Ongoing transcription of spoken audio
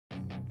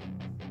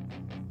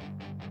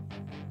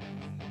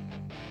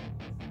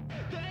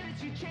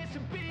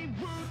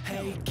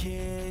Hey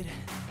kid,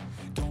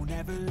 don't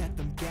ever let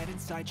them get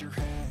inside your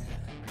head.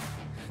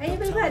 Hey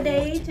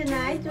everybody,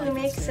 tonight we'll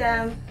make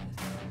some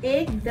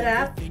egg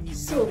drop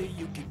soup.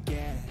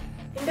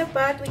 In the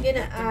pot, we're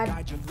gonna add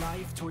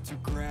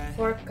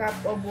 4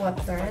 cups of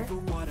water.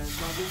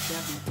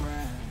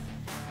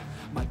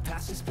 My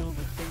past is filled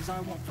with things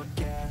I won't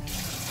forget.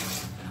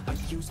 I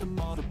use them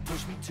all to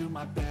push me to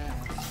my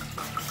best.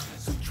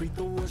 So treat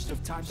the worst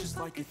of times just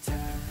like a test.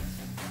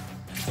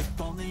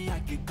 If only I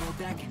could go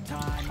back in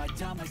time, I'd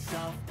tell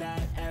myself that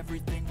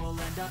everything will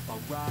end up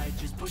alright.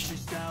 Just push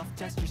yourself,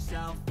 test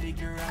yourself,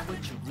 figure out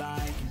what you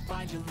like, and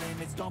find your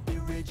limits, don't be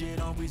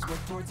rigid, always work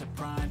towards a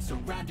prime.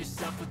 Surround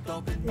yourself with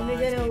open minds. Then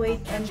we're gonna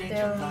wait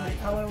until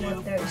our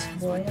water is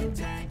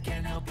boiled.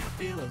 Our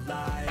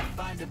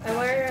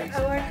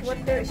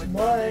water is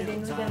boiled,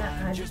 then we're gonna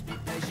add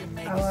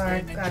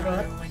our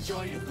carrots.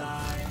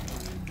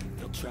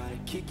 They'll try to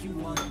kick you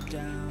while you're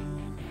down.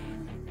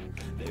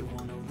 They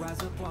wanna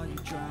rise up while you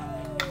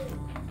drown.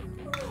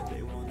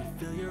 They wanna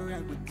fill your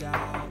head with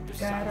doubt.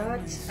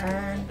 Carrots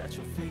and that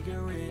you'll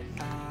figure it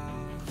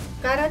out.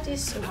 carrot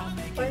is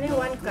only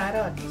 1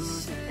 carrot.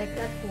 I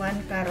cut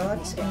 1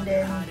 carrot and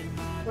then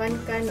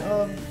 1 can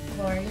of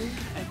corn.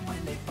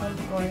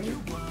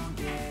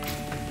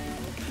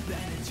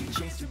 Then it's your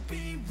chance to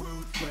be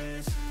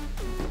ruthless.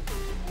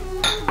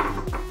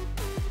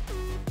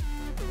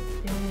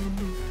 Then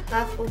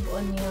half of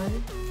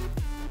onion.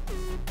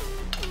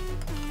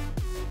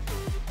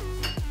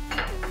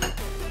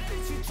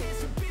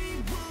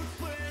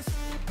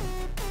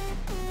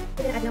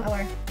 We're gonna add now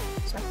our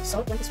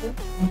salt, 1 teaspoon.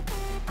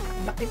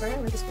 Black pepper,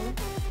 1 teaspoon.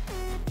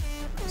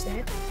 Just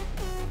that.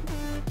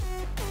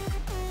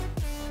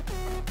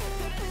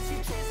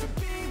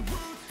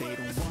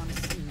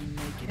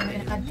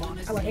 And we're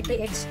gonna add our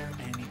eggs.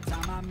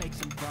 Anytime I make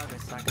some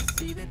progress, I can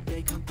see that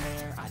they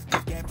compare. I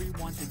think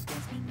everyone's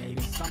against me,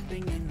 maybe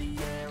something in the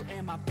air.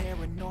 Am I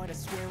paranoid? I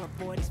swear a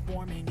void is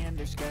forming and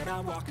they're scared. I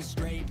walk a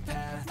straight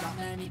path, not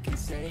many can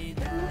say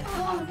that.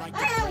 I like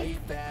to play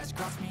fast,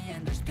 cross me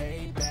and there's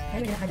payback.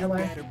 And we're gonna add our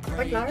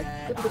white flour,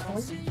 2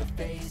 tablespoons.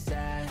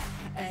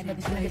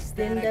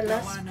 Then the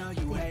last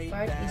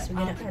part is we're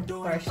gonna add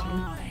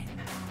parsley.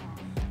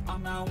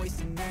 I'm not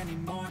wasting any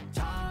more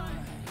time.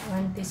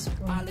 1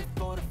 teaspoon. I live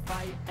for the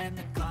fight and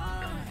the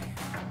climb.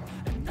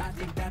 And I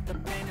think that the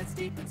pain that's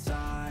deep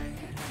inside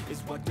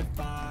is what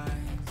defines.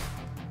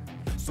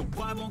 So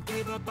I won't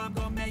give up, I'm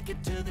gonna make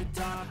it to the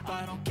top.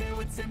 I don't care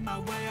what's in my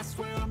way, I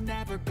swear I'm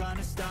never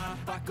gonna stop.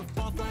 I could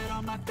fall flat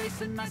on my face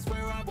and I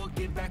swear I will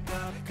get back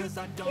up. Cause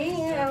I don't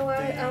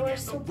And our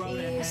soup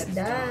is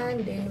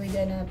done. Then we're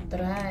gonna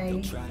try.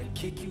 try to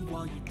kick you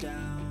while you're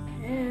down.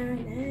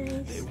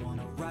 Nice. They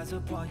wanna rise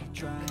up while you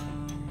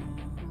drown.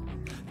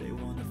 They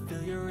wanna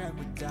fill your head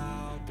with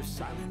doubt. They're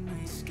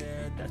silently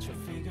scared that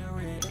you'll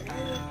figure it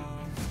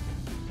out.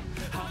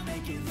 I'll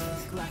make it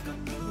look like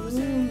I'm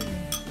losing.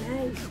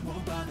 Nice.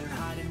 Won't bother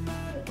hiding my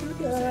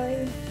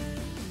Enjoy.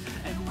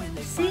 and when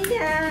they See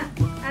ya.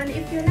 And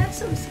if you're not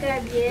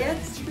subscribed yet,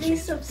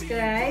 please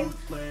subscribe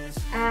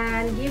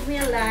and give me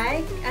a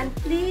like and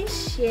please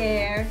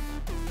share.